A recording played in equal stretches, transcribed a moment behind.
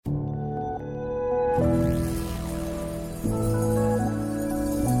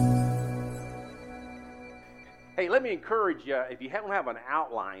let me encourage you, if you don't have an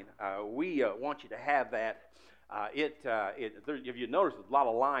outline, we want you to have that. If you notice, there's a lot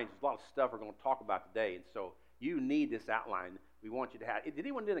of lines, there's a lot of stuff we're going to talk about today, and so you need this outline. We want you to have. Did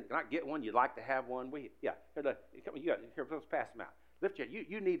anyone not get one? You'd like to have one? Here, let's pass them out. Lift your.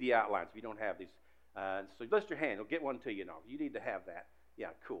 You need the outlines if you don't have these. So lift your hand. We'll get one to you. Now you need to have that. Yeah,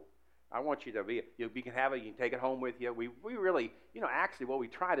 cool. I want you to be. You can have it. You can take it home with you. We really, actually, what we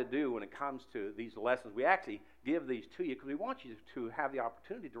try to do when it comes to these lessons, we actually give these to you because we want you to have the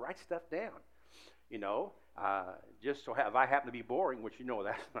opportunity to write stuff down. Just so if I happen to be boring, which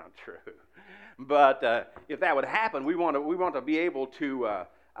that's not true, but if that would happen, we want to be able to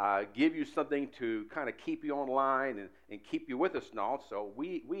give you something to kind of keep you online and keep you with us and all. So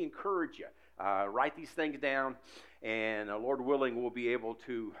we encourage you write these things down, and Lord willing, we'll be able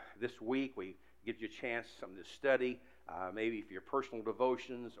to this week. We give you a chance something to study, maybe for your personal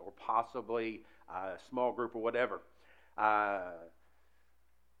devotions or possibly a small group or whatever.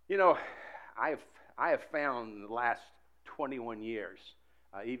 I have found in the last 21 years,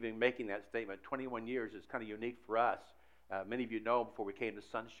 even making that statement, 21 years is kind of unique for us. Many of you know before we came to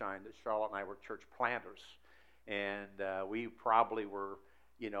Sunshine that Charlotte and I were church planters. And we probably were,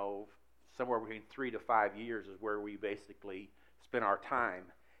 somewhere between 3 to 5 years is where we basically spent our time.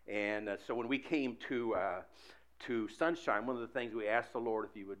 And so when we came to Sunshine, one of the things we asked the Lord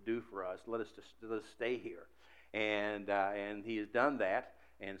if He would do for us, let us stay here. And He has done that,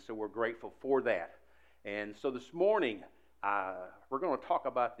 and so we're grateful for that. And so this morning, we're going to talk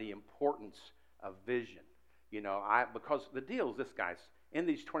about the importance of vision. Because the deal is this, guys. In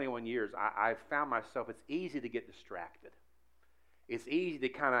these 21 years, I've found myself, it's easy to get distracted. It's easy to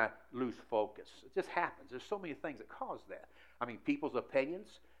kind of lose focus. It just happens. There's so many things that cause that. I mean, people's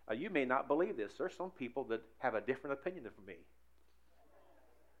opinions. You may not believe this. There's some people that have a different opinion than me.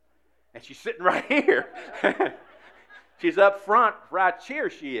 And she's sitting right here. She's up front, right here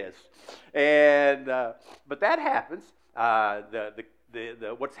she is. And but that happens.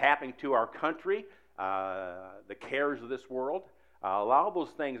 The what's happening to our country, the cares of this world, a lot of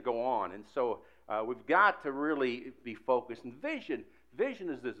those things go on. And so we've got to really be focused. And vision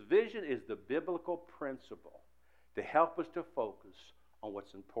is the biblical principle to help us to focus on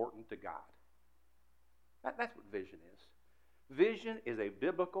what's important to God. That's what vision is. Vision is a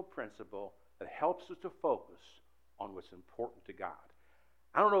biblical principle that helps us to focus on what's important to God.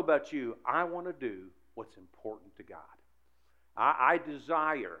 I don't know about you. I want to do what's important to God. I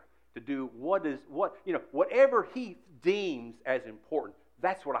desire to do whatever He deems as important.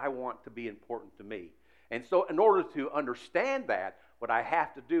 That's what I want to be important to me. And so, in order to understand that, what I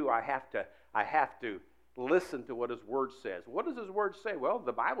have to do, I have to listen to what His Word says. What does His Word say? Well,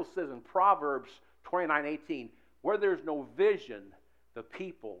 the Bible says in Proverbs 29:18, where there's no vision, the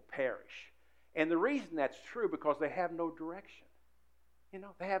people perish. And the reason that's true because they have no direction.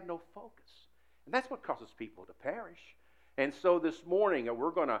 They have no focus. And that's what causes people to perish. And so this morning,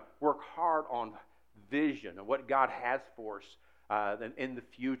 we're going to work hard on vision and what God has for us in the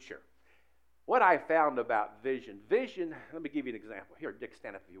future. What I found about vision, let me give you an example. Here, Dick,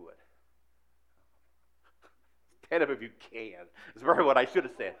 stand up if you would. Stand up if you can. That's very what I should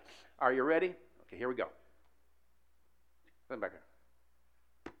have said. Are you ready? Okay, here we go. Come back here.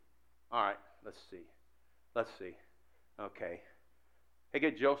 All right, let's see. Okay. Hey,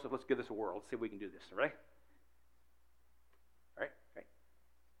 good Joseph, let's give this a whirl. Let's see if we can do this, all right? All right, okay.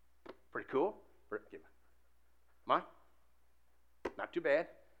 Pretty cool. Come on. Not too bad.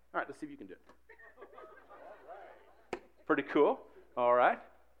 All right, let's see if you can do it. Pretty cool. All right.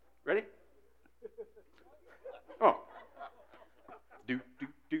 Ready? Oh.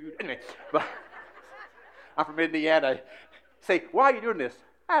 Anyway, but I'm from Indiana. Say, why are you doing this?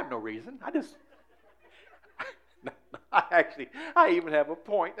 I have no reason. I even have a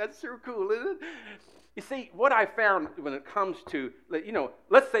point. That's so cool, isn't it? You see, what I found when it comes to,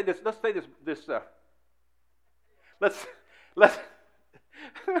 let's say this,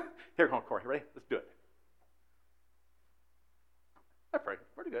 here, come on, Corey, ready? Let's do it. That's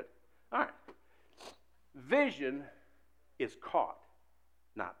pretty good. All right. Vision is caught,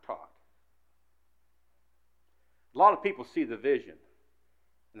 not taught. A lot of people see the vision,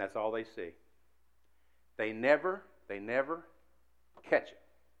 and that's all they see. They never catch it.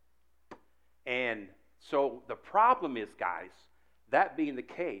 And so the problem is, guys, that being the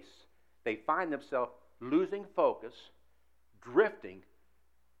case, they find themselves losing focus, drifting,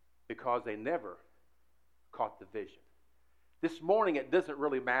 because they never caught the vision. This morning, it doesn't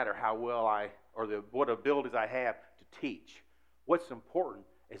really matter how well what abilities I have to teach. What's important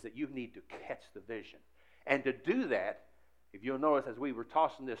is that you need to catch the vision. And to do that, if you'll notice as we were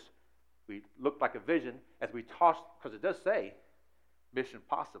tossing this, we looked like a vision as we tossed, because it does say Mission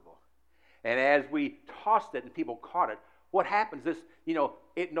Possible. And as we tossed it and people caught it, what happens is,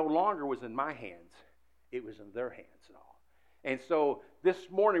 it no longer was in my hands. It was in their hands and all. And so this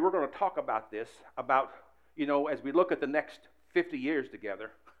morning we're going to talk about this, as we look at the next 50 years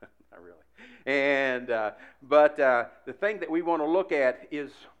together. Not really. And but the thing that we want to look at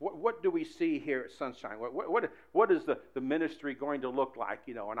is what do we see here at Sunshine? What is the ministry going to look like?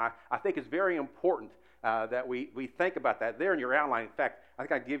 And I think it's very important that we think about that. There in your outline, in fact, I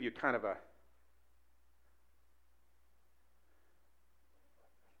think I give you kind of a.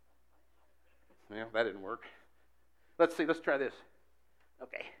 Well, that didn't work. Let's see. Let's try this.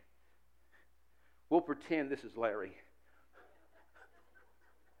 Okay. We'll pretend this is Larry.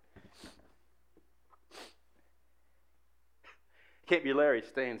 Can't be Larry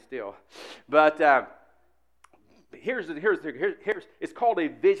staying still. But here's it's called a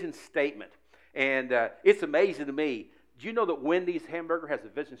vision statement. And it's amazing to me. Do you know that Wendy's hamburger has a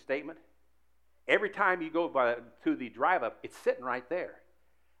vision statement? Every time you go to the drive-up, it's sitting right there.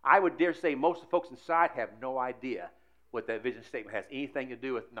 I would dare say most of the folks inside have no idea what that vision statement has anything to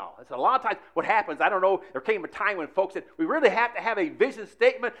do with. No. It's a lot of times what happens, I don't know, there came a time when folks said, we really have to have a vision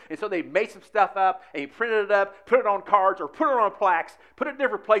statement, and so they made some stuff up, and you printed it up, put it on cards, or put it on plaques, put it in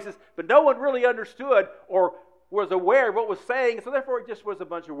different places, but no one really understood or was aware of what was saying, so therefore it just was a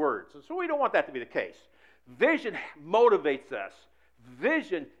bunch of words. So we don't want that to be the case. Vision motivates us.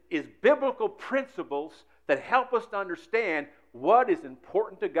 Vision is biblical principles that help us to understand what is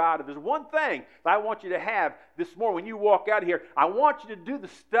important to God. If there's one thing that I want you to have this morning when you walk out of here, I want you to do the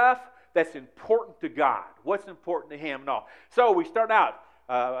stuff that's important to God. What's important to Him and all. So we start out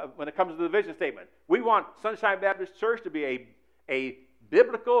when it comes to the vision statement. We want Sunshine Baptist Church to be a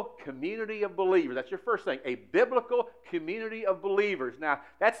biblical community of believers. That's your first thing, a biblical community of believers. Now,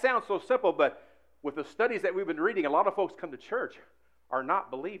 that sounds so simple, but with the studies that we've been reading, a lot of folks come to church are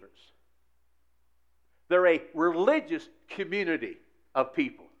not believers. They're a religious community of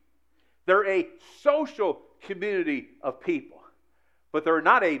people. They're a social community of people. But they're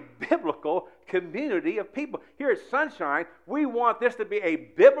not a biblical community of people. Here at Sunshine, we want this to be a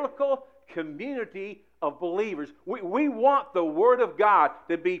biblical community of believers. We want the Word of God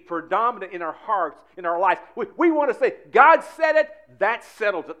to be predominant in our hearts, in our lives. We want to say, God said it, that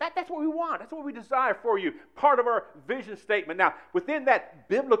settles it. That's what we want. That's what we desire for you. Part of our vision statement. Now, within that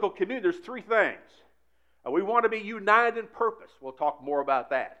biblical community, there's three things. We want to be united in purpose. We'll talk more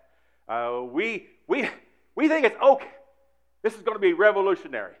about that. We think it's okay. This is going to be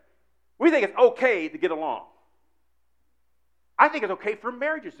revolutionary. We think it's okay to get along. I think it's okay for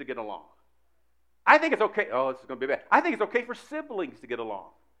marriages to get along. I think it's okay. Oh, this is going to be bad. I think it's okay for siblings to get along.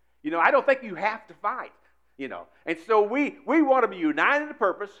 I don't think you have to fight. And so we want to be united in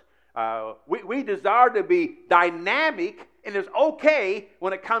purpose. We desire to be dynamic, and it's okay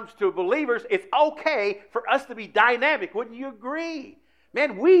when it comes to believers. It's okay for us to be dynamic. Wouldn't you agree?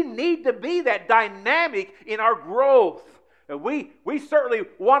 Man, we need to be that dynamic in our growth. And we certainly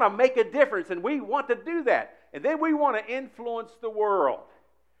want to make a difference, and we want to do that. And then we want to influence the world.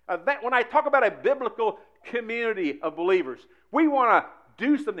 When I talk about a biblical community of believers, we want to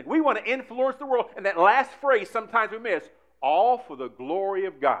do something. We want to influence the world. And that last phrase sometimes we miss, all for the glory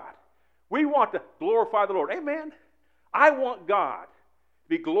of God. We want to glorify the Lord. Amen. I want God to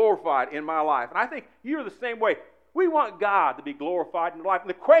be glorified in my life. And I think you're the same way. We want God to be glorified in your life. And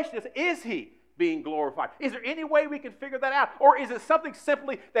the question is He being glorified? Is there any way we can figure that out? Or is it something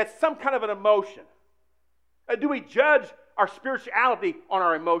simply that's some kind of an emotion? Do we judge our spirituality on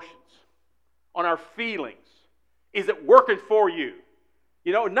our emotions, on our feelings? Is it working for you?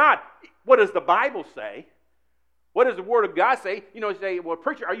 Not what does the Bible say? What does the Word of God say? Say, well,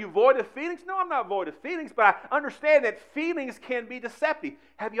 preacher, are you void of feelings? No, I'm not void of feelings, but I understand that feelings can be deceptive.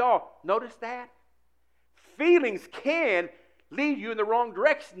 Have you all noticed that? Feelings can lead you in the wrong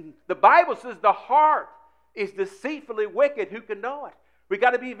direction. The Bible says the heart is deceitfully wicked. Who can know it? We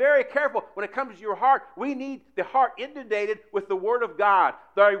got to be very careful when it comes to your heart. We need the heart inundated with the Word of God.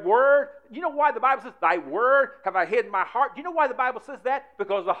 Thy Word, you know why the Bible says, Thy Word have I hid in my heart? Do you know why the Bible says that?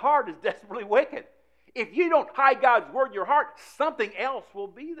 Because the heart is desperately wicked. If you don't hide God's Word in your heart, something else will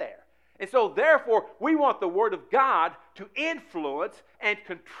be there. And so therefore, we want the Word of God to influence and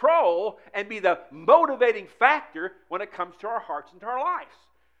control and be the motivating factor when it comes to our hearts and to our lives.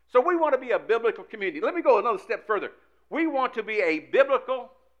 So we want to be a biblical community. Let me go another step further. We want to be a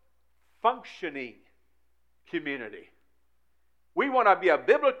biblical, functioning community. We want to be a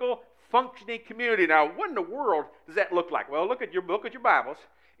biblical, functioning community. Now, what in the world does that look like? Well, look at your Bibles.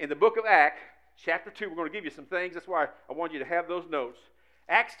 In the book of Acts, chapter 2, we're going to give you some things. That's why I want you to have those notes.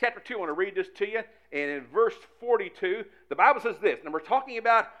 Acts chapter 2, I want to read this to you. And in verse 42, the Bible says this. And we're talking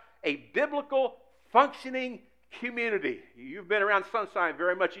about a biblical functioning community. You've been around Sunshine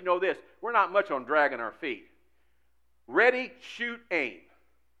very much. You know this. We're not much on dragging our feet. Ready, shoot, aim.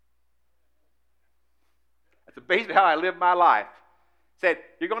 That's basically how I live my life. Said,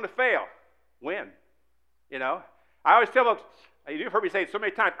 you're going to fail. Win. You know? I always tell folks, you've heard me say it so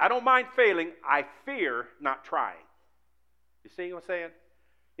many times, I don't mind failing. I fear not trying. You see what I'm saying?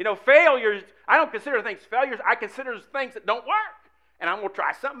 You know, failures, I don't consider things failures. I consider things that don't work. And I'm going to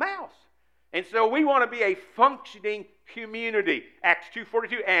try something else. And so we want to be a functioning community. Acts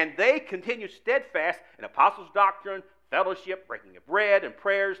 2:42, and they continue steadfast in apostles' doctrine, fellowship, breaking of bread, and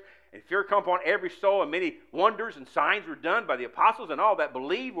prayers. And fear come upon every soul, and many wonders and signs were done by the apostles, and all that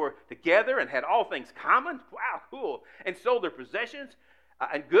believed were together and had all things common. Wow, cool. And sold their possessions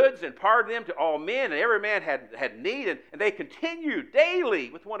and goods and parted them to all men, and every man had need. And they continued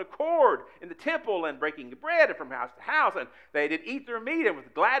daily with one accord in the temple and breaking bread and from house to house. And they did eat their meat and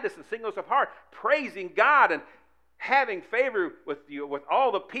with gladness and singleness of heart, praising God and having favor with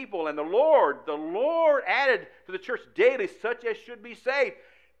all the people. And the Lord added to the church daily such as should be saved.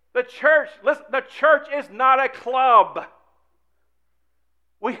 The church, listen, the church is not a club.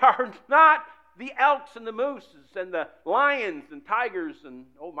 We are not the elks and the mooses and the lions and tigers and,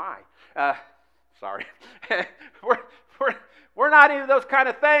 oh my, sorry. We're not into those kind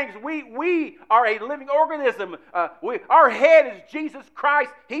of things. We are a living organism. Our head is Jesus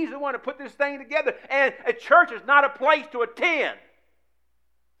Christ. He's the one who put this thing together. And a church is not a place to attend.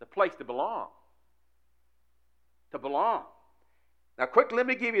 It's a place to belong. To belong. Now, quickly, let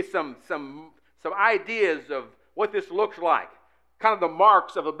me give you some ideas of what this looks like. Kind of the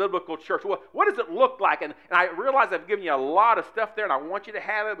marks of a biblical church. What does it look like? And I realize I've given you a lot of stuff there, and I want you to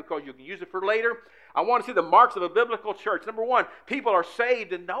have it because you can use it for later. I want to see the marks of a biblical church. Number one, people are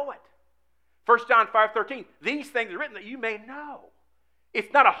saved and know it. 1 John 5:13, these things are written that you may know.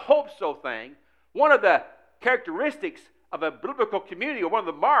 It's not a hope-so thing. One of the characteristics of a biblical community, or one of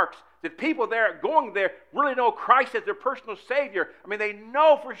the marks, that people there going there really know Christ as their personal Savior. I mean, they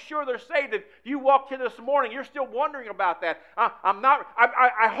know for sure they're saved. If you walked here this morning, you're still wondering about that.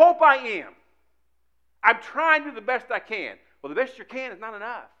 I hope I am. I'm trying to do the best I can. Well, the best you can is not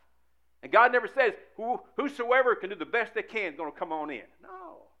enough. And God never says, whosoever can do the best they can is going to come on in.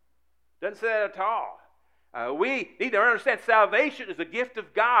 No. Doesn't say that at all. We need to understand salvation is a gift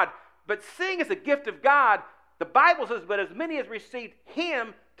of God. But seeing as a gift of God, the Bible says, but as many as received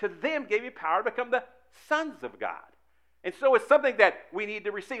Him, to them gave you power to become the sons of God. And so it's something that we need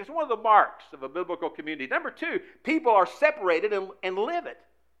to receive. It's one of the marks of a biblical community. Number two, people are separated and live it.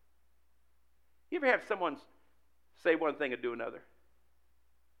 You ever have someone say one thing and do another?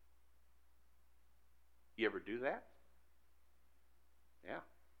 You ever do that? Yeah.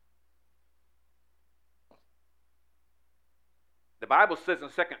 The Bible says in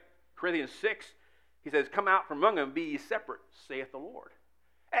 2 Corinthians 6, he says, come out from among them and be ye separate, saith the Lord.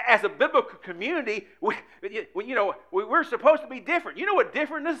 As a biblical community, we're supposed to be different. You know what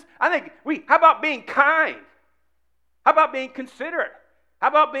different is? I think how about being kind? How about being considerate? How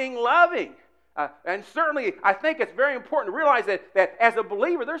about being loving? And certainly, I think it's very important to realize that as a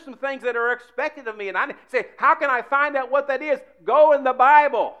believer, there's some things that are expected of me. And I say, how can I find out what that is? Go in the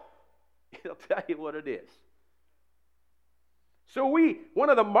Bible. It'll tell you what it is. So one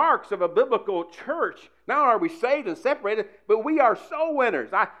of the marks of a biblical church, not only are we saved and separated, but we are soul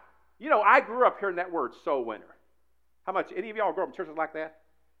winners. I grew up hearing that word, soul winner. How much, any of y'all grew up in churches like that?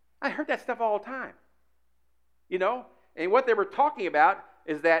 I heard that stuff all the time. And what they were talking about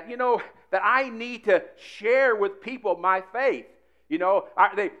is that, that I need to share with people my faith. A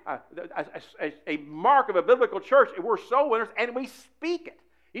mark of a biblical church, we're soul winners, and we speak it.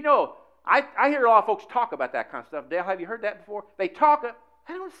 I hear a lot of folks talk about that kind of stuff. Dale, have you heard that before? They talk it.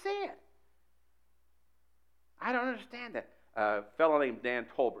 I don't see it. I don't understand that. A fellow named Dan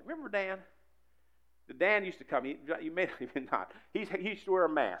Tolbert. Remember Dan? Dan used to come. You may even not. He used to wear a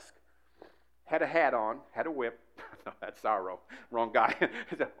mask. Had a hat on. Had a whip. No, that's Sorrow. Wrong guy.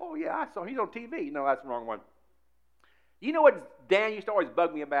 He said, oh, yeah, I saw. He's on TV. No, that's the wrong one. You know what Dan used to always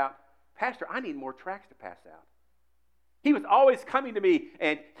bug me about? Pastor, I need more tracts to pass out. He was always coming to me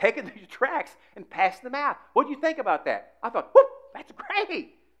and taking these tracts and passing them out. What do you think about that? I thought, whoop, that's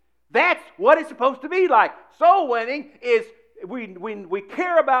great. That's what it's supposed to be like. Soul winning is we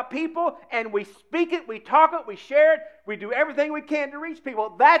care about people and we speak it, we talk it, we share it, we do everything we can to reach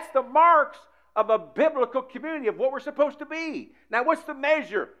people. That's the marks of a biblical community, of what we're supposed to be. Now, what's the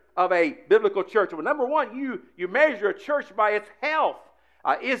measure of a biblical church? Well, number one, you measure a church by its health.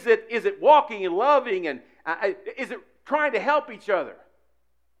 Is it walking and loving, and is it trying to help each other?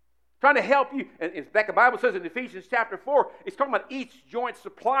 Trying to help you. And in fact, the Bible says in Ephesians chapter 4, it's talking about each joint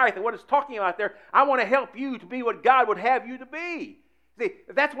supplieth. And what it's talking about there, I want to help you to be what God would have you to be. See,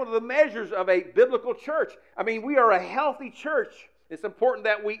 that's one of the measures of a biblical church. I mean, we are a healthy church. It's important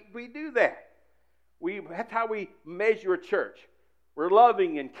that we do that. That's how we measure a church. We're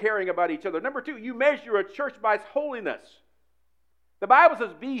loving and caring about each other. Number 2, you measure a church by its holiness. The Bible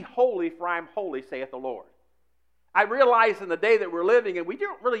says, be holy, for I am holy, saith the Lord. I realize in the day that we're living, and we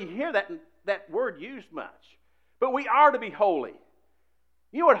don't really hear that word used much, but we are to be holy.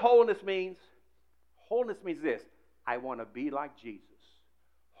 You know what holiness means? Holiness means this: I want to be like Jesus.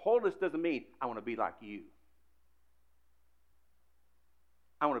 Holiness doesn't mean I want to be like you.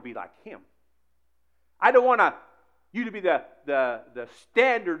 I want to be like Him. I don't want you to be the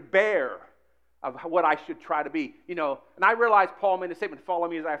standard bearer of what I should try to be. You know, and I realize Paul made a statement, follow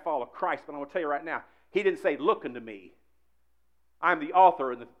me as I follow Christ, but I'm going to tell you right now, he didn't say, look unto me. I'm the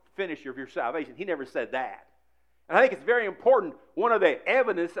author and the finisher of your salvation. He never said that. And I think it's very important. One of the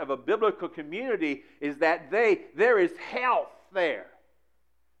evidence of a biblical community is that there is health there.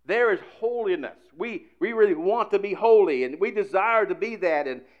 There is holiness. We really want to be holy, and we desire to be that.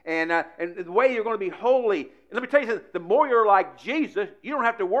 And the way you're going to be holy, and let me tell you something, the more you're like Jesus, you don't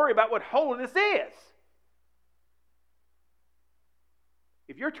have to worry about what holiness is.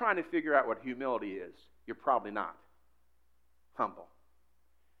 If you're trying to figure out what humility is, you're probably not humble.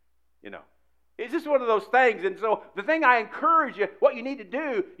 You know, it's just one of those things. And so the thing I encourage you, what you need to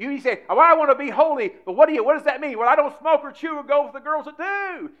do, you say, well, I want to be holy, but what does that mean? Well, I don't smoke or chew or go with the girls that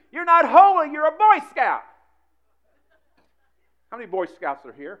do. You're not holy, you're a Boy Scout. How many Boy Scouts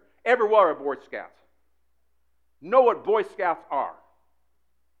are here? Ever were a Boy Scout? Know what Boy Scouts are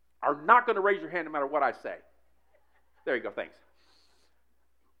not going to raise your hand no matter what I say. There you go, thanks.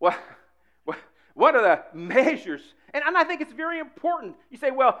 Well, one of the measures, and I think it's very important. You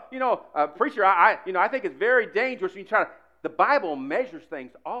say, well, preacher, I think it's very dangerous when you try to. The Bible measures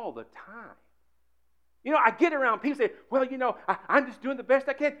things all the time. You know, I get around people say, well, I'm just doing the best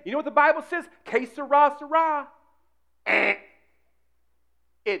I can. You know what the Bible says? Que sera, sera.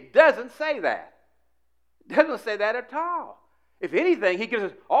 It doesn't say that. It doesn't say that at all. If anything, he gives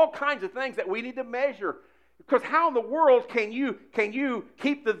us all kinds of things that we need to measure. Because how in the world can you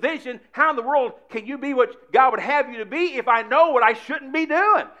keep the vision? How in the world can you be what God would have you to be if I know what I shouldn't be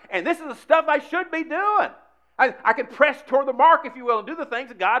doing? And this is the stuff I should be doing. I can press toward the mark, if you will, and do the things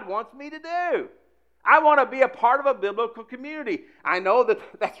that God wants me to do. I want to be a part of a biblical community. I know that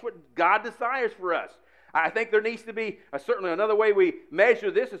that's what God desires for us. I think there needs to be certainly another way we measure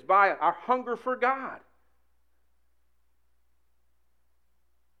this is by our hunger for God.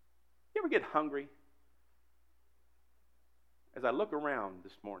 You ever get hungry? As I look around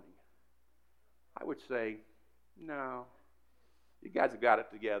this morning, I would say, no, you guys have got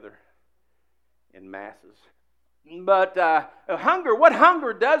it together in masses. But hunger, what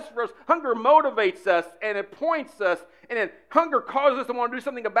hunger does for us, hunger motivates us and it points us, and then hunger causes us to want to do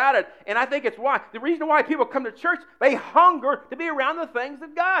something about it. And I think it's the reason why people come to church, they hunger to be around the things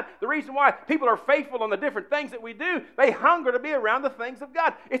of God. The reason why people are faithful in the different things that we do, they hunger to be around the things of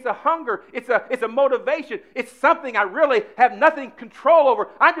God. It's a hunger, it's a motivation, it's something I really have nothing control over.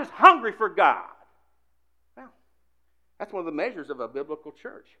 I'm just hungry for God. Well, that's one of the measures of a biblical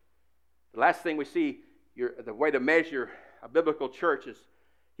church. The last thing we see, the way to measure a biblical church is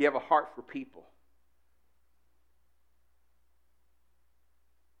you have a heart for people.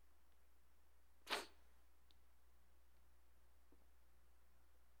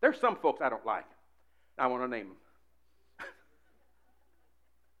 There's some folks I don't like. I want to name them.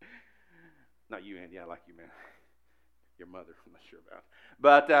 Not you, Andy. I like you, man. Your mother, I'm not sure about.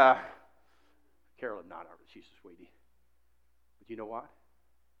 But Carolyn, not ours. She's a sweetie. But you know what?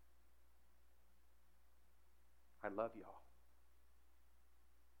 I love y'all.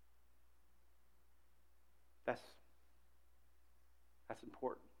 That's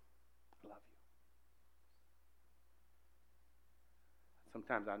important. I love you.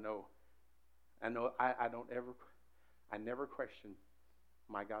 Sometimes I never question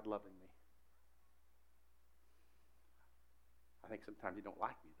my God loving me. I think sometimes you don't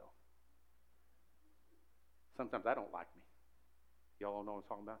like me, though. Sometimes I don't like me. Y'all all know what I'm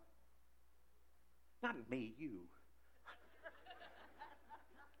talking about? Not me, you.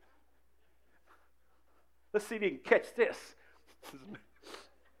 Let's see if you can catch this.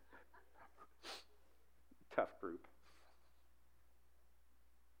 Tough group.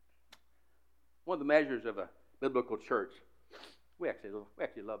 One of the measures of a biblical church, we actually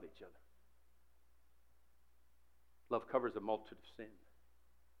love each other. Love covers a multitude of sin.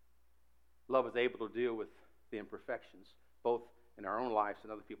 Love is able to deal with the imperfections, both in our own lives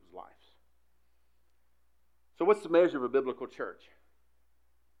and other people's lives. So what's the measure of a biblical church?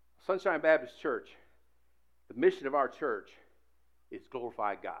 Sunshine Baptist Church, the mission of our church is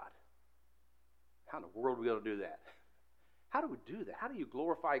glorify God. How in the world are we going to do that? How do we do that? How do you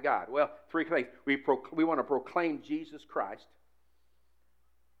glorify God? Well, three things. We want to proclaim Jesus Christ.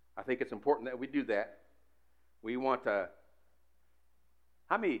 I think it's important that we do that. We want to...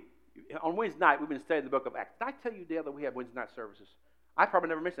 On Wednesday night, we've been studying the book of Acts. Did I tell you, Dale, that we have Wednesday night services? I probably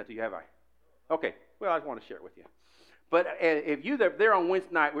never mentioned that to you, have I? Okay. Well, I just want to share it with you. But if you're there on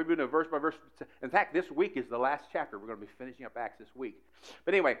Wednesday night, we're doing a verse by verse. In fact, this week is the last chapter. We're going to be finishing up Acts this week.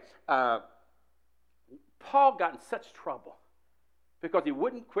 But anyway, Paul got in such trouble because he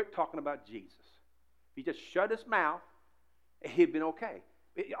wouldn't quit talking about Jesus. He just shut his mouth, and he'd been okay.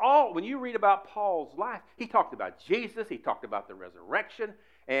 When you read about Paul's life, he talked about Jesus, he talked about the resurrection,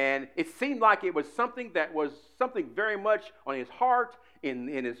 and it seemed like it was something that was something very much on his heart, in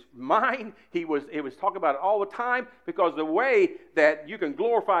his mind. He was talking about it all the time, because the way that you can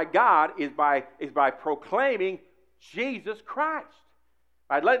glorify God is by proclaiming Jesus Christ.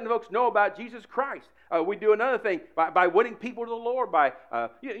 By letting folks know about Jesus Christ. We do another thing by winning people to the Lord.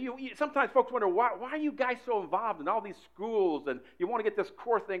 Sometimes folks wonder, why are you guys so involved in all these schools, and you want to get this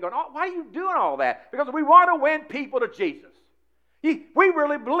core thing going? Why are you doing all that? Because we want to win people to Jesus. We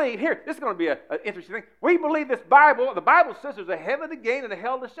really believe, here, this is going to be an interesting thing. We believe the Bible says there's a heaven to gain and a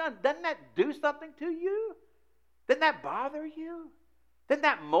hell to shun. Doesn't that do something to you? Doesn't that bother you? Doesn't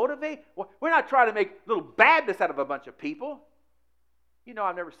that motivate? Well, we're not trying to make little Baptists out of a bunch of people. You know,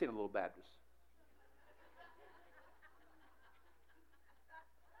 I've never seen a little Baptist.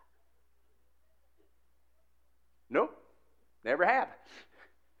 Nope, never have.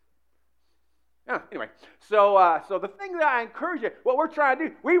 Anyway, so the thing that I encourage you, what we're trying to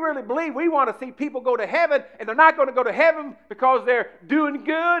do, we really believe we want to see people go to heaven, and they're not going to go to heaven because they're doing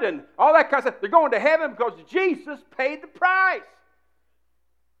good and all that kind of stuff. They're going to heaven because Jesus paid the price.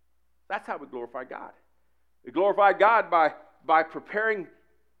 That's how we glorify God. We glorify God by preparing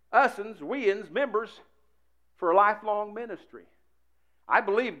we members for a lifelong ministry. I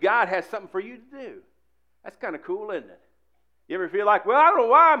believe God has something for you to do. That's kind of cool, isn't it? You ever feel like, well, I don't know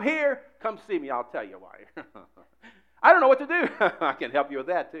why I'm here? Come see me, I'll tell you why. I don't know what to do. I can help you with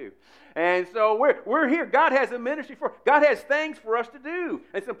that too. And so we're here. God has a ministry God has things for us to do.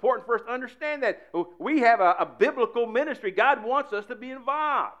 It's important for us to understand that we have a biblical ministry. God wants us to be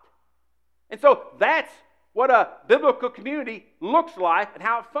involved. And so that's what a biblical community looks like and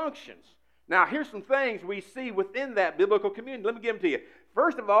how it functions. Now, here's some things we see within that biblical community. Let me give them to you.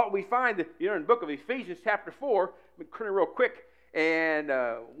 First of all, we find that, in the book of Ephesians chapter 4, let me turn it real quick, and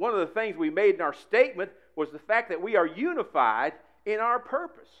one of the things we made in our statement was the fact that we are unified in our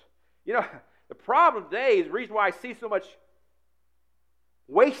purpose. You know, the problem today is the reason why I see so much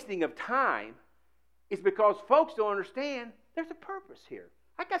wasting of time is because folks don't understand there's a purpose here.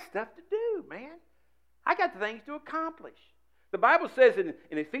 I got stuff to do, man. I got things to accomplish. The Bible says in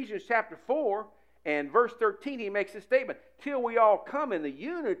Ephesians chapter 4 and verse 13, he makes this statement, till we all come in the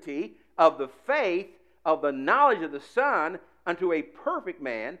unity of the faith, of the knowledge of the Son, unto a perfect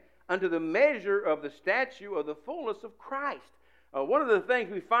man, unto the measure of the stature of the fullness of Christ. One of the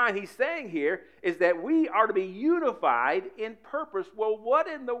things we find he's saying here is that we are to be unified in purpose. Well, what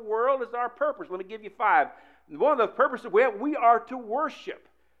in the world is our purpose? Let me give you 5. One of the purposes we are to worship.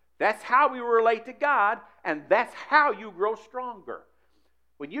 That's how we relate to God, and that's how you grow stronger.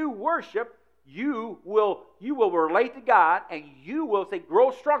 When you worship, you will relate to God, and you will say,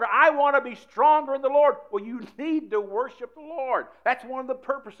 grow stronger. I want to be stronger in the Lord. Well, you need to worship the Lord. That's one of the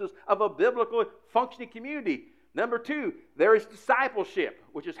purposes of a biblical functioning community. Number 2, there is discipleship,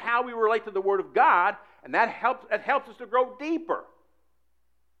 which is how we relate to the Word of God, and that helps us to grow deeper.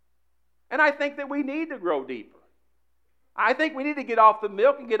 And I think that we need to grow deeper. I think we need to get off the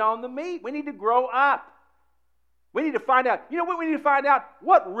milk and get on the meat. We need to grow up. We need to find out, you know what we need to find out?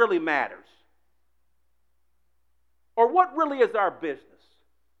 What really matters. Or what really is our business.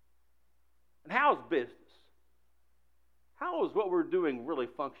 And how is business? How is what we're doing really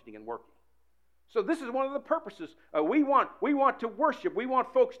functioning and working? So this is one of the purposes. We want to worship. We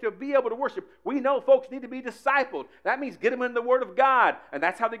want folks to be able to worship. We know folks need to be discipled. That means get them in the Word of God, and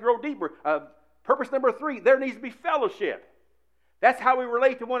that's how they grow deeper. Purpose number 3, there needs to be fellowship. That's how we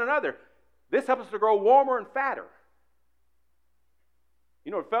relate to one another. This helps us to grow warmer and fatter.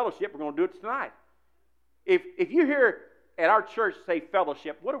 You know, fellowship, we're going to do it tonight. If you hear at our church say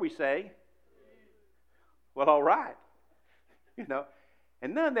fellowship, what do we say? Well, all right. You know,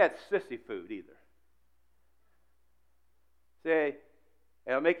 and none of that sissy food either. Say,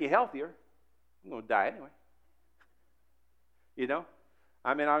 it'll make you healthier. I'm going to die anyway. You know?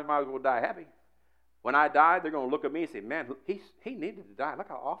 I mean, I might as well die happy. When I die, they're going to look at me and say, man, he needed to die. Look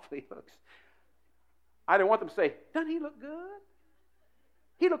how awful he looks. I don't want them to say, doesn't he look good?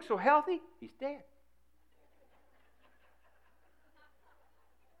 He looks so healthy. He's dead.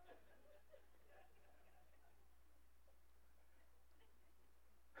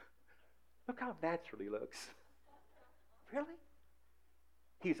 Look how natural he looks. Really?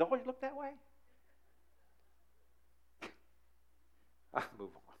 He's always looked that way? I'll move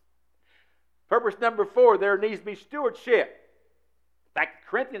on. Purpose number 4, there needs to be stewardship. In fact,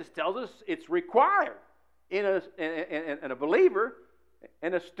 Corinthians tells us it's required in a believer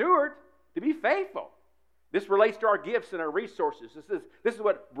and a steward to be faithful. This relates to our gifts and our resources. This is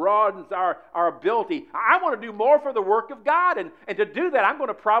what broadens our ability. I want to do more for the work of God. And to do that, I'm going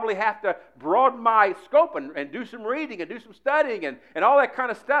to probably have to broaden my scope and do some reading and do some studying and all that kind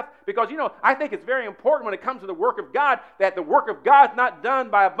of stuff. Because, I think it's very important when it comes to the work of God that the work of God's not done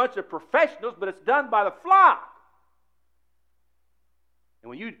by a bunch of professionals, but it's done by the flock.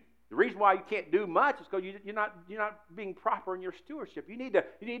 And the reason why you can't do much is because you're not being proper in your stewardship. You need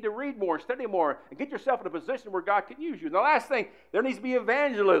to read more, study more, and get yourself in a position where God can use you. And the last thing, there needs to be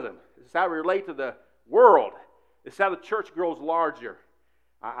evangelism. This is how we relate to the world. This is how the church grows larger.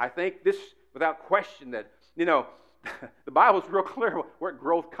 I think this, without question, that the Bible is real clear where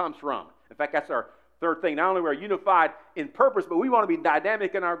growth comes from. In fact, that's our third thing. Not only are we unified in purpose, but we want to be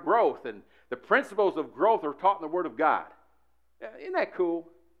dynamic in our growth. And the principles of growth are taught in the Word of God. Isn't that cool?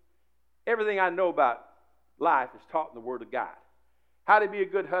 Everything I know about life is taught in the Word of God. How to be a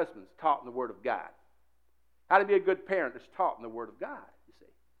good husband is taught in the Word of God. How to be a good parent is taught in the Word of God, you see.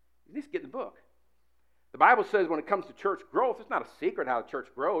 You need to get in the book. The Bible says when it comes to church growth, it's not a secret how the church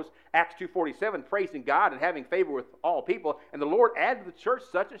grows. Acts 2:47, praising God and having favor with all people. And the Lord added to the church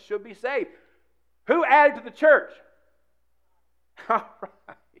such as should be saved. Who added to the church? All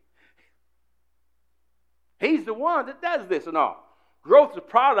right. He's the one that does this and all. Growth is a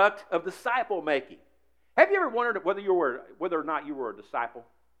product of disciple making. Have you ever wondered whether or not you were a disciple?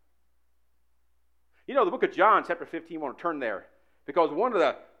 The book of John, chapter 15, you want to turn there. Because one of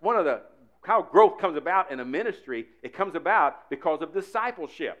the how growth comes about in a ministry, it comes about because of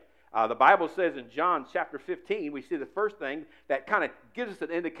discipleship. The Bible says in John chapter 15, we see the first thing that kind of gives us an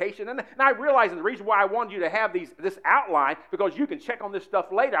indication. And I realize the reason why I wanted you to have this outline, because you can check on this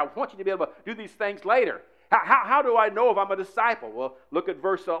stuff later. I want you to be able to do these things later. How do I know if I'm a disciple? Well, look at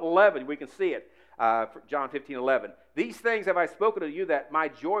verse 11. We can see it. John 15:11. These things have I spoken to you that my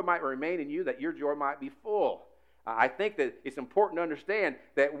joy might remain in you, that your joy might be full. I think that it's important to understand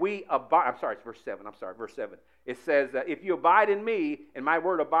that we abide. I'm sorry, it's verse 7. Verse 7. It says, if you abide in me and my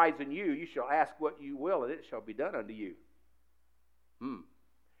word abides in you, you shall ask what you will and it shall be done unto you. You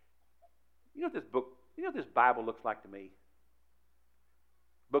know what this Bible looks like to me?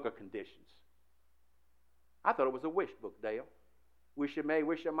 Book of conditions. I thought it was a wish book, Dale. Wish you may,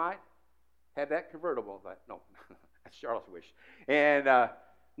 wish you might. Have that convertible. No, that's Charlotte's wish. And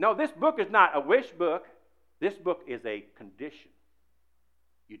no, this book is not a wish book. This book is a condition.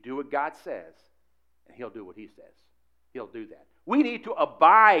 You do what God says, and He'll do what He says. He'll do that. We need to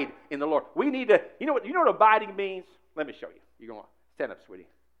abide in the Lord. We need to, you know what abiding means? Let me show you. You're going to stand up, sweetie.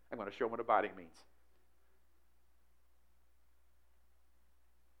 I'm going to show them what abiding means.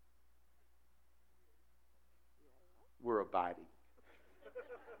 We're abiding.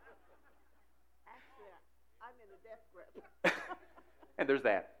 Actually, I'm in a death grip. And there's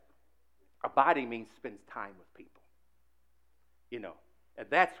that. Abiding means spends time with people. And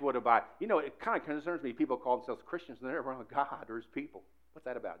that's what abide. It kind of concerns me. People call themselves Christians and they're around God or His people. What's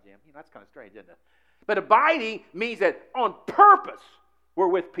that about, Jim? That's kind of strange, isn't it? But abiding means that on purpose we're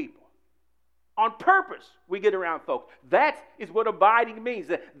with people. On purpose, we get around folks. That is what abiding means.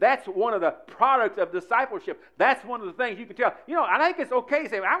 That's one of the products of discipleship. That's one of the things you can tell. I think it's okay to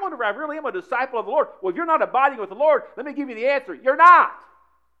say, I wonder if I really am a disciple of the Lord. Well, if you're not abiding with the Lord, let me give you the answer. You're not.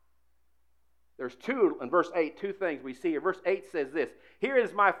 There's in verse 8, two things we see here. Verse 8 says this, here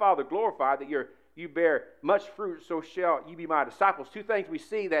is my Father glorified, that you bear much fruit, so shall you be my disciples. Two things we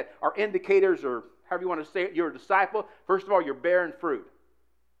see that are indicators, or however you want to say it, you're a disciple. First of all, you're bearing fruit.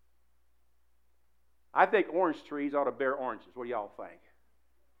 I think orange trees ought to bear oranges. What do y'all think?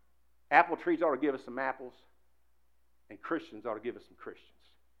 Apple trees ought to give us some apples, and Christians ought to give us some Christians.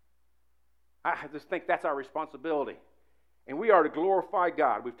 I just think that's our responsibility. And we are to glorify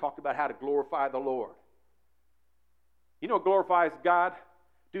God. We've talked about how to glorify the Lord. You know what glorifies God?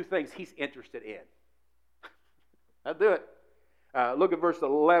 Do things He's interested in. I'll do it. Look at verse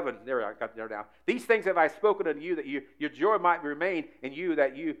 11. There, I got there now. These things have I spoken unto you, that your joy might remain in you,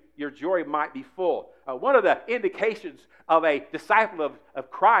 that your joy might be full. One of the indications of a disciple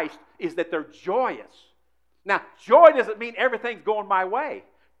of Christ is that they're joyous. Now, joy doesn't mean everything's going my way.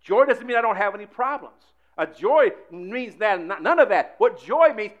 Joy doesn't mean I don't have any problems. Joy means that none of that. What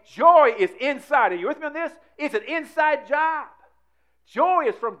joy means, joy is inside. Are you with me on this? It's an inside job. Joy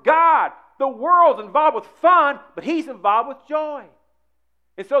is from God. The world's involved with fun, but He's involved with joy.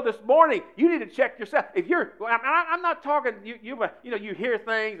 And so this morning, you need to check yourself. If you're, I'm not talking, you hear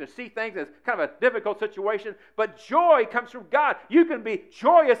things and see things as kind of a difficult situation, but joy comes from God. You can be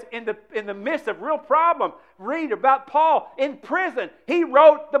joyous in the midst of real problem. Read about Paul in prison. He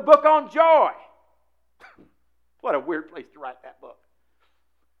wrote the book on joy. What a weird place to write that book.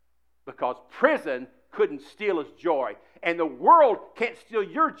 Because prison couldn't steal his joy. And the world can't steal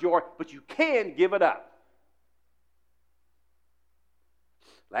your joy, but you can give it up.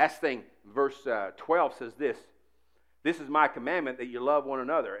 Last thing, verse 12 says this. This is my commandment, that you love one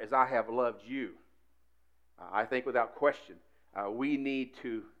another as I have loved you. I think without question, we need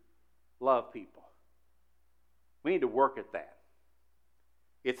to love people. We need to work at that.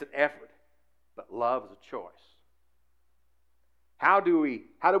 It's an effort, but love is a choice. How do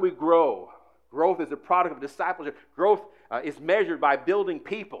we grow? Growth is a product of discipleship. Growth is measured by building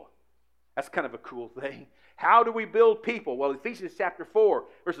people. That's kind of a cool thing. How do we build people? Well, Ephesians chapter 4,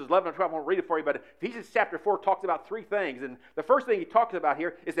 verses 11 and 12, I won't read it for you, but Ephesians chapter 4 talks about three things. And the first thing he talks about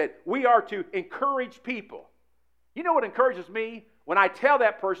here is that we are to encourage people. You know what encourages me? When I tell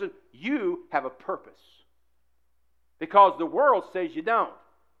that person, you have a purpose. Because the world says you don't.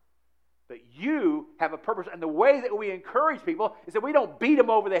 But you have a purpose. And the way that we encourage people is that we don't beat them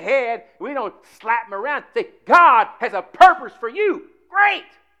over the head. We don't slap them around. Say, God has a purpose for you. Great!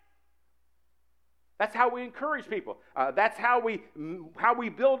 That's how we encourage people. That's how we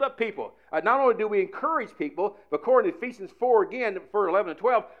build up people. Not only do we encourage people, but according to Ephesians 4 again, verse 11 and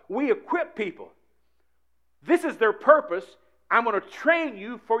 12, we equip people. This is their purpose. I'm going to train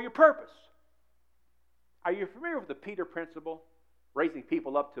you for your purpose. Are you familiar with the Peter principle? Raising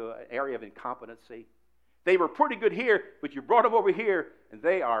people up to an area of incompetency. They were pretty good here, but you brought them over here, and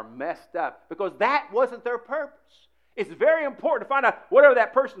they are messed up because that wasn't their purpose. It's very important to find out whatever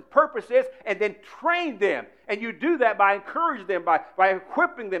that person's purpose is and then train them. And you do that by encouraging them, by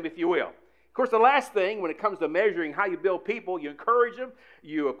equipping them, if you will. Of course, the last thing when it comes to measuring how you build people, you encourage them,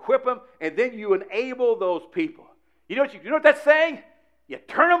 you equip them, and then you enable those people. You know what that's saying? You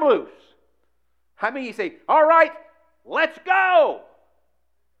turn them loose. I mean, you say, all right, let's go.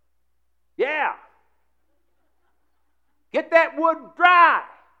 Yeah. Get that wood dry.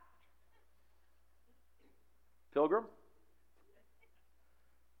 Pilgrim?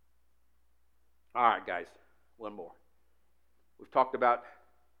 All right, guys, one more. We've talked about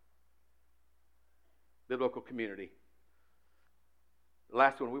biblical community. The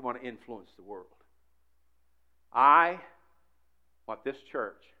last one, we want to influence the world. I want this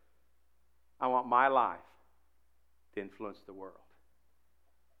church, I want my life to influence the world.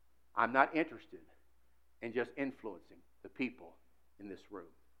 I'm not interested in just influencing the people in this room.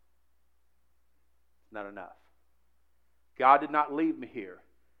 It's not enough. God did not leave me here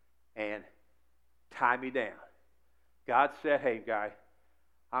and tie me down. God said, hey, guy,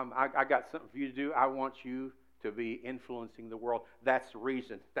 I got something for you to do. I want you to be influencing the world. That's the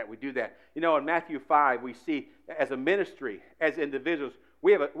reason that we do that. You know, in Matthew 5, we see as a ministry, as individuals,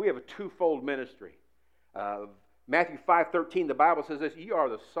 we have a twofold ministry. Matthew 5:13, the Bible says this, "You are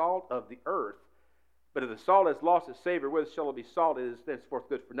the salt of the earth, but if the salt has lost its savor, whether shall it be salt? It is thenceforth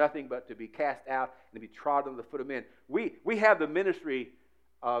good for nothing, but to be cast out and to be trodden under the foot of men." We have the ministry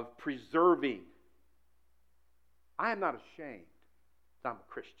of preserving. I am not ashamed that I'm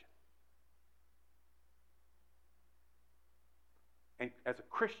a Christian. And as a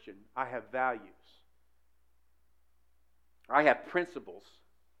Christian, I have values. I have principles.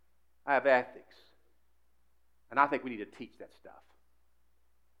 I have ethics. And I think we need to teach that stuff.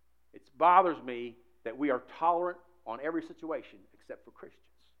 It bothers me that we are tolerant on every situation except for Christians.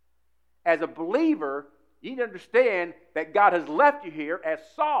 As a believer, you need to understand that God has left you here as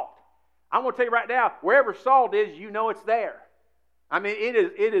salt. I'm going to tell you right now, wherever salt is, you know it's there. I mean,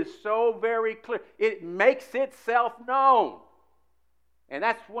 it is so very clear. It makes itself known. And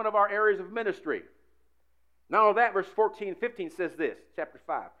that's one of our areas of ministry. Not only that, verse 14 and 15 says this, chapter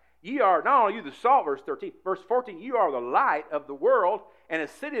 5. Ye are, not only you the salt, verse 13, verse 14, you are the light of the world, and a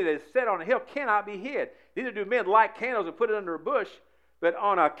city that is set on a hill cannot be hid. Neither do men light candles and put it under a bush, but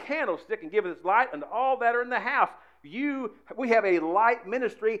on a candlestick, and give its light unto all that are in the house. We have a light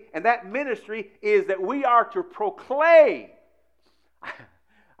ministry, and that ministry is that we are to proclaim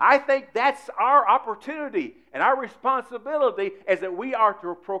I think that's our opportunity and our responsibility is that we are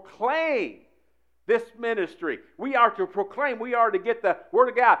to proclaim this ministry. We are to proclaim. We are to get the Word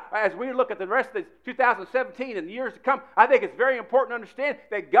of God. As we look at the rest of 2017 and the years to come, I think it's very important to understand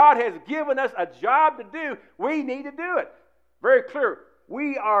that God has given us a job to do. We need to do it. Very clear.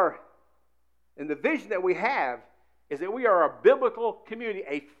 We are, and the vision that we have is that we are a biblical community,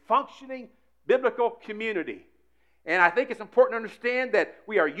 a functioning biblical community. And I think it's important to understand that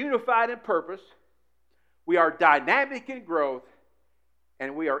we are unified in purpose, we are dynamic in growth,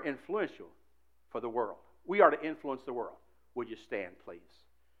 and we are influential for the world. We are to influence the world. Would you stand, please?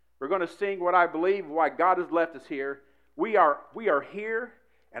 We're going to sing what I believe, why God has left us here. We are here,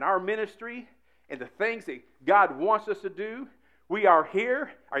 and our ministry and the things that God wants us to do. We are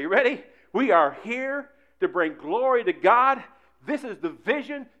here. Are you ready? We are here to bring glory to God. This is the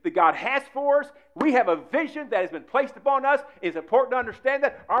vision that God has for us. We have a vision that has been placed upon us. It's important to understand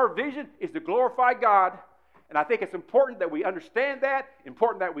that our vision is to glorify God. And I think it's important that we understand that,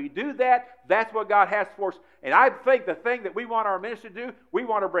 important that we do that. That's what God has for us. And I think the thing that we want our ministry to do, we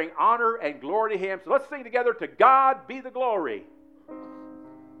want to bring honor and glory to Him. So let's sing together, To God Be the Glory.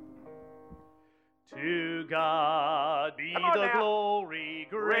 To God be the glory,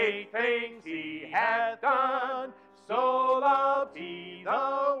 great things He hath done. So loved He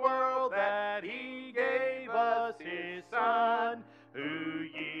the world that He gave us His Son, who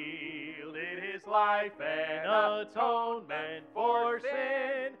yielded His life an atonement for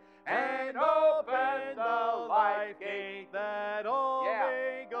sin, and opened the life gate that all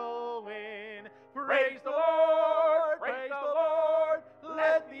may go in. Praise the Lord, praise the Lord,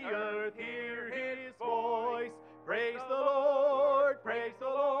 let the earth hear His voice. Praise the Lord,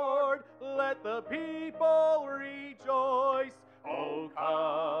 let the people rejoice. Oh,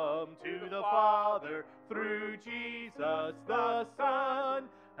 come to the Father through Jesus the Son,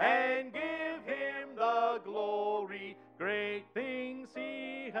 and give Him the glory, great things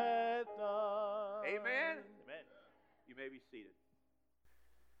He hath done. Amen. Amen. You may be seated.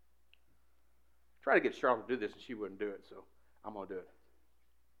 Try to get Charlotte to do this, and she wouldn't do it, so I'm going to do it.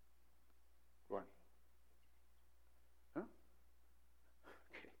 Go on. Huh?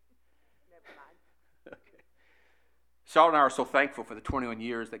 Okay. Never mind. Okay. Charlotte and I are so thankful for the 21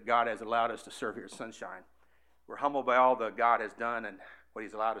 years that God has allowed us to serve here at Sunshine. We're humbled by all that God has done and what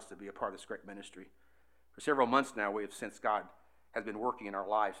He's allowed us to be a part of this great ministry. For several months now, we have sensed God has been working in our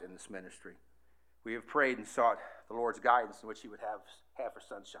lives in this ministry. We have prayed and sought the Lord's guidance in which He would have for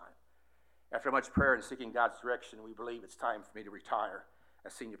Sunshine. After much prayer and seeking God's direction, we believe it's time for me to retire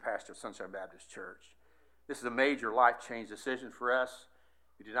as senior pastor of Sunshine Baptist Church. This is a major life-change decision for us.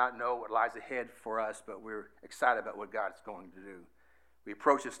 We do not know what lies ahead for us, but we're excited about what God is going to do. We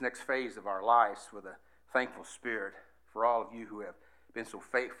approach this next phase of our lives with a thankful spirit for all of you who have been so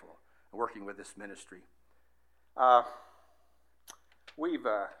faithful in working with this ministry. We've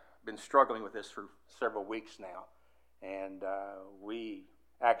been struggling with this for several weeks now, and we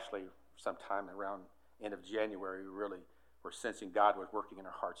actually, sometime around end of January, really were sensing God was working in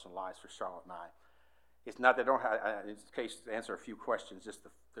our hearts and lives for Charlotte and I. It's not that I don't have, in case to answer a few questions, just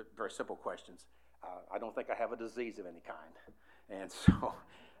the very simple questions. I don't think I have a disease of any kind, and so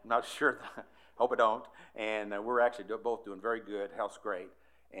I'm not sure. Hope I don't. And we're actually both doing very good. Health's great,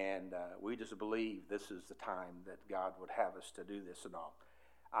 and we just believe this is the time that God would have us to do this and all.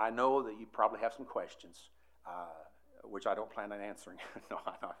 I know that you probably have some questions, which I don't plan on answering. No,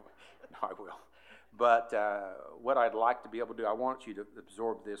 I will. But what I'd like to be able to do, I want you to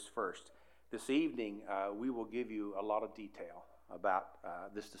absorb this first. This evening, we will give you a lot of detail about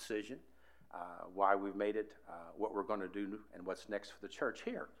this decision, why we've made it, what we're going to do, and what's next for the church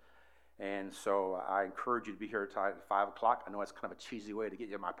here. And so I encourage you to be here at 5 o'clock. I know it's kind of a cheesy way to get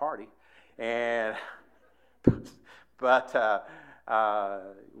you at my party, but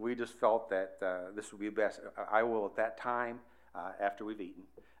we just felt that this would be best. I will at that time, after we've eaten,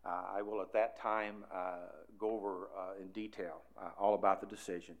 I will at that time go over in detail all about the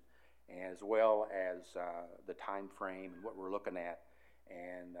decision, as well as the time frame and what we're looking at,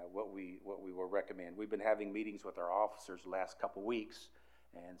 and what we will recommend. We've been having meetings with our officers the last couple weeks,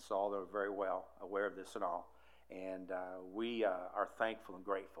 and so they're very well aware of this and all. And we are thankful and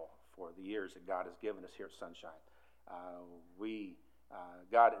grateful for the years that God has given us here at Sunshine.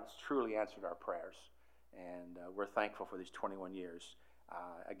 God has truly answered our prayers, and we're thankful for these 21 years.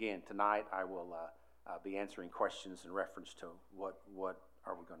 Again, tonight I will be answering questions in reference to what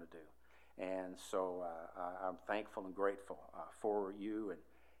are we going to do. And so I'm thankful and grateful for you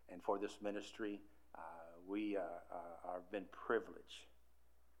and for this ministry. We have been privileged.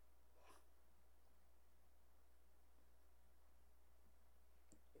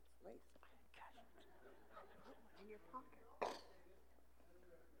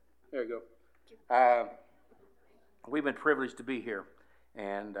 There you go. We've been privileged to be here,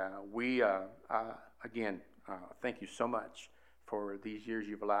 and we, again, thank you so much for these years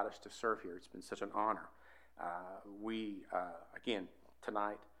you've allowed us to serve here. It's been such an honor. Again,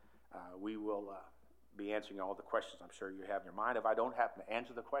 tonight, we will be answering all the questions I'm sure you have in your mind. If I don't happen to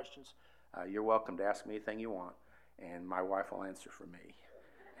answer the questions, you're welcome to ask me anything you want, and my wife will answer for me.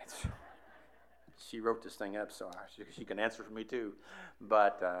 She wrote this thing up, so she can answer for me too.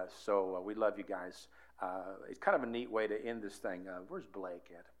 But we love you guys. It's kind of a neat way to end this thing. Where's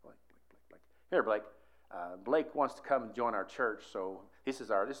Blake at? Blake. Here, Blake. Blake wants to come and join our church, so this is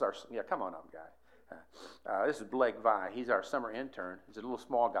our. Yeah, come on up, guy. This is Blake Vi. He's our summer intern. He's a little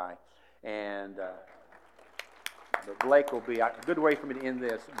small guy, and but Blake will be a good way for me to end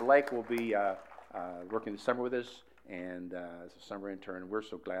this. Blake will be working the summer with us, and as a summer intern, we're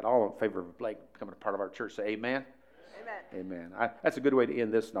so glad. All in favor of Blake becoming a part of our church, say amen. Amen. Amen. That's a good way to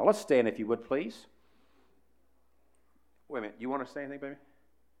end this. Now let's stand, if you would, please. Wait a minute. You want to say anything, baby?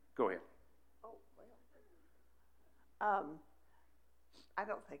 Go ahead. Oh, well. I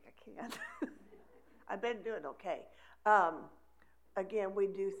don't think I can. I've been doing okay. Again, we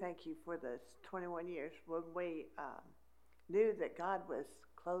do thank you for this 21 years. When we knew that God was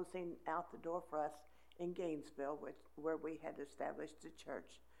closing out the door for us in Gainesville, where we had established a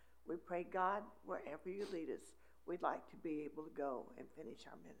church, we prayed, God, wherever you lead us, we'd like to be able to go and finish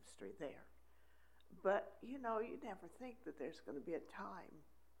our ministry there. But, you never think that there's going to be a time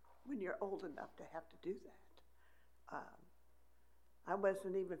when you're old enough to have to do that. I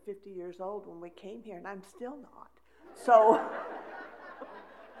wasn't even 50 years old when we came here, and I'm still not. So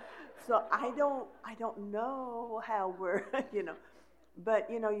I don't know how we're, but,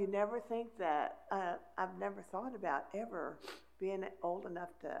 you never think that. I've never thought about ever being old enough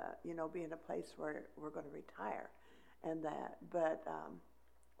to, be in a place where we're going to retire and that. But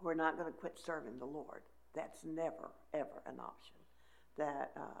we're not going to quit serving the Lord. That's never, ever an option.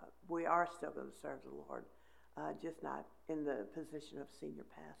 That we are still going to serve the Lord, just not in the position of senior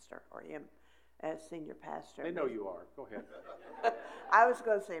pastor or him as senior pastor. They know you are. Go ahead. I was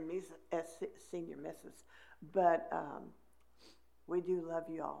going to say me as senior missus, but we do love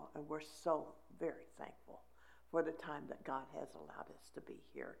you all, and we're so very thankful for the time that God has allowed us to be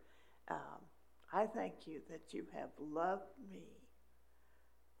here. I thank you that you have loved me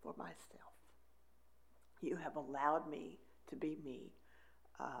for myself. You have allowed me to be me,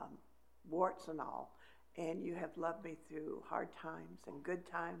 warts and all, and you have loved me through hard times and good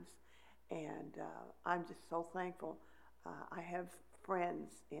times, and I'm just so thankful. I have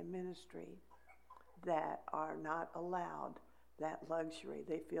friends in ministry that are not allowed that luxury.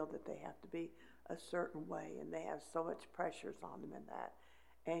 They feel that they have to be a certain way, and they have so much pressures on them in that,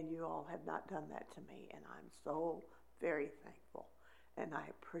 and you all have not done that to me, and I'm so very thankful. And I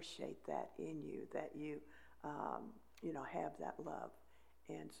appreciate that in you, that you, have that love.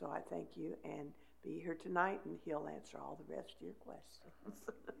 And so I thank you, and be here tonight, and he'll answer all the rest of your questions.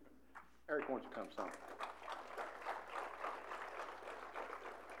 Eric, why don't you come, son?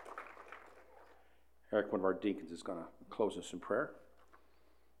 Eric, one of our deacons, is going to close us in prayer.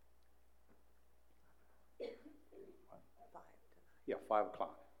 5 Yeah, 5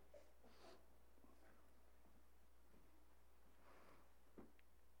 o'clock.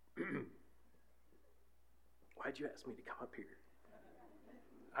 Why'd you ask me to come up here?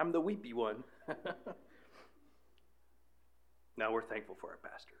 I'm the weepy one. Now we're thankful for our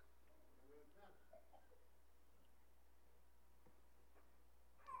pastor.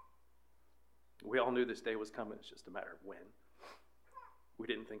 We all knew this day was coming. It's just a matter of when. We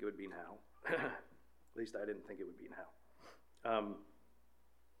didn't think it would be now. At least I didn't think it would be now.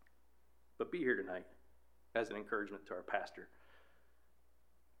 But be here tonight as an encouragement to our pastor.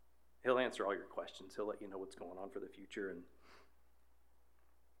 He'll answer all your questions. He'll let you know what's going on for the future. And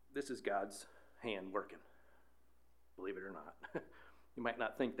this is God's hand working, believe it or not. You might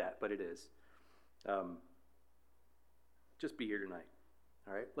not think that, but it is. Just be here tonight.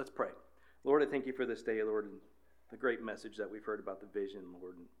 All right, let's pray. Lord, I thank you for this day, Lord, and the great message that we've heard about the vision,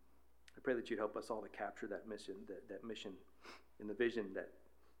 Lord. And I pray that you'd help us all to capture that mission, that mission and the vision that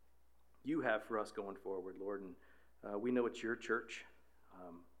you have for us going forward, Lord. And we know it's your church.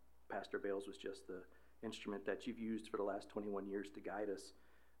 Pastor Bales was just the instrument that you've used for the last 21 years to guide us.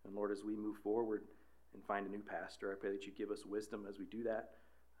 And Lord, as we move forward and find a new pastor, I pray that you give us wisdom as we do that.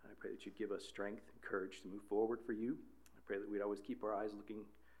 I pray that you give us strength and courage to move forward for you. I pray that we'd always keep our eyes looking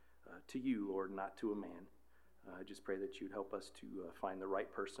to you, Lord, not to a man. I just pray that you'd help us to find the right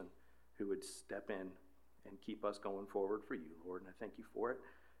person who would step in and keep us going forward for you, Lord. And I thank you for it.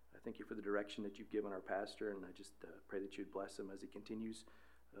 I thank you for the direction that you've given our pastor, and I just pray that you'd bless him as he continues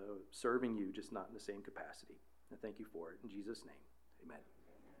serving you, just not in the same capacity. And thank you for it. In Jesus' name, amen.